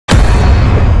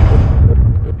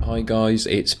Hi guys,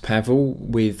 it's Pavel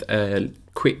with a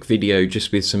quick video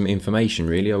just with some information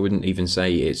really. I wouldn't even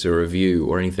say it's a review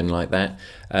or anything like that.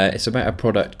 It's about a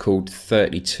product called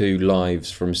 32 Lives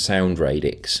from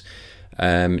SoundRadix.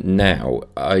 Now,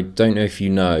 I don't know if you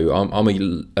know, I'm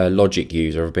a Logic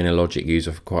user. I've been a Logic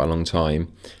user for quite a long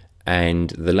time. And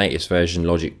the latest version,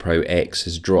 Logic Pro X,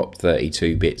 has dropped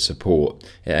 32-bit support.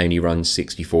 It only runs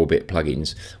 64-bit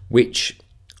plugins, which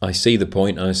I see the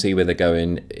point and I see where they're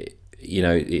going. You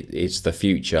know, it's the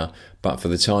future, but for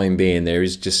the time being there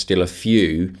is just still a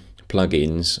few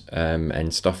plugins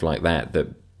and stuff like that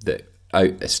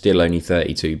are still only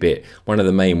 32-bit. One of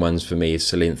the main ones for me is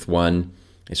Sylenth 1.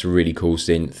 It's a really cool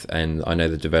synth, and I know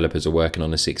the developers are working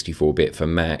on a 64-bit for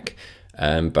Mac,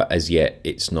 but as yet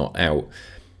it's not out.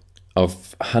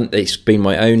 It's been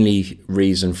my only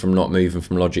reason from not moving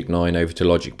from Logic 9 over to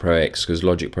Logic Pro X, because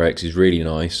Logic Pro X is really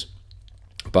nice,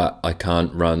 but I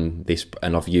can't run this,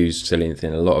 and I've used Sylenth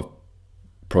in a lot of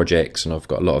projects and I've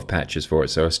got a lot of patches for it,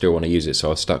 so I still want to use it, so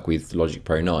I stuck with Logic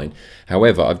Pro 9.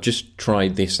 However, I've just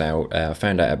tried this out. I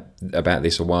found out about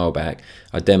this a while back.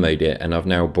 I demoed it and I've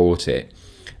now bought it.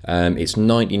 It's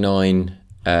 $99,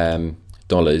 and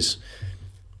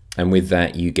with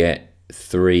that you get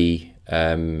 3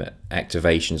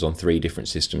 activations on 3 different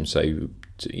systems, so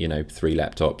you know, 3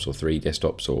 laptops or 3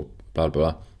 desktops or blah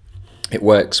blah. It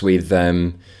works with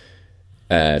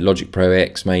Logic Pro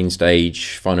X,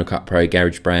 Mainstage, Final Cut Pro,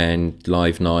 GarageBand,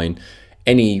 Live 9,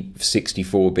 any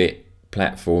 64-bit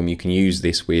platform you can use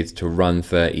this with to run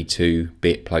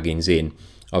 32-bit plugins in.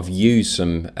 I've used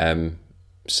some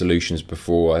solutions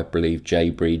before, I believe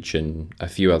jBridge and a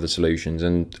few other solutions,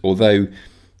 and although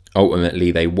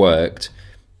ultimately they worked,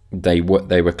 they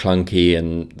were clunky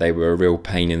and they were a real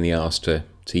pain in the ass to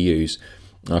use.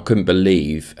 I couldn't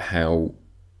believe how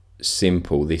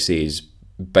simple this is.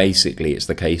 Basically, it's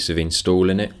the case of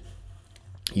installing it.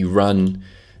 You run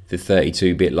the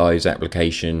 32-bit Lives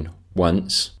application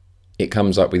once. It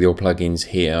comes up with your plugins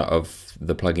here of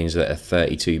the plugins that are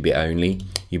 32-bit only.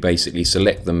 You basically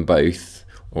select them both,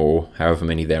 or however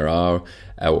many there are,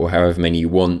 or however many you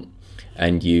want,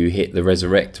 and you hit the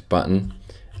resurrect button,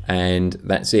 and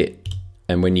that's it.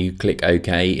 And when you click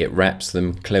OK, it wraps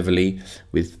them cleverly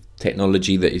with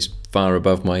technology that is far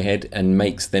above my head and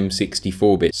makes them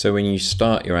 64-bit. So when you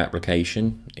start your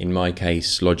application, in my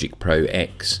case Logic Pro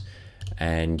X,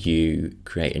 and you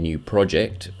create a new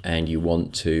project and you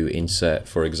want to insert,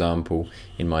 for example,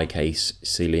 in my case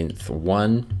Sylenth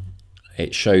 1,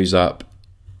 it shows up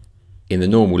in the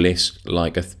normal list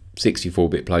like a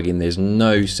 64-bit plugin. There's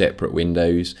no separate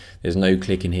windows, there's no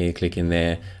clicking here, clicking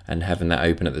there and having that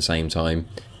open at the same time.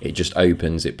 It just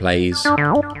opens, it plays,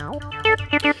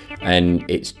 and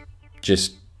it's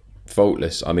just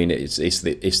faultless. I mean,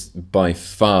 it's by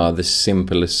far the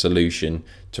simplest solution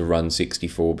to run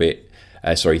 32-bit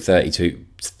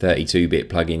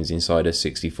plugins inside a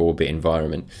 64-bit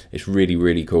environment. It's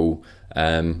really cool.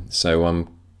 So I'm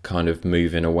kind of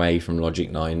moving away from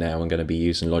Logic 9 now. I'm going to be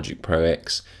using Logic Pro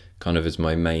X kind of as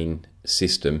my main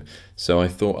system. So I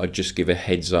thought I'd just give a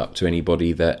heads up to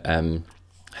anybody that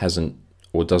hasn't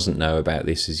or doesn't know about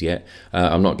this as yet.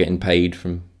 I'm not getting paid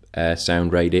from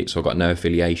SoundRadix. I've got no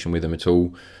affiliation with them at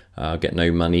all. I get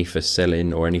no money for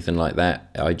selling or anything like that.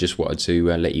 I just wanted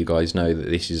to let you guys know that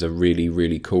this is a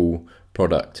really cool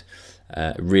product.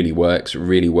 It really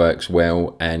works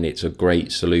well, and it's a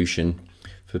great solution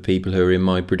for people who are in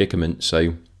my predicament.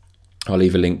 So I'll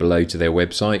leave a link below to their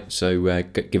website, so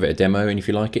give it a demo, and if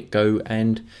you like it, go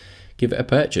and give it a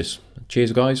purchase.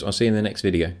 Cheers guys, I'll see you in the next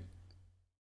video.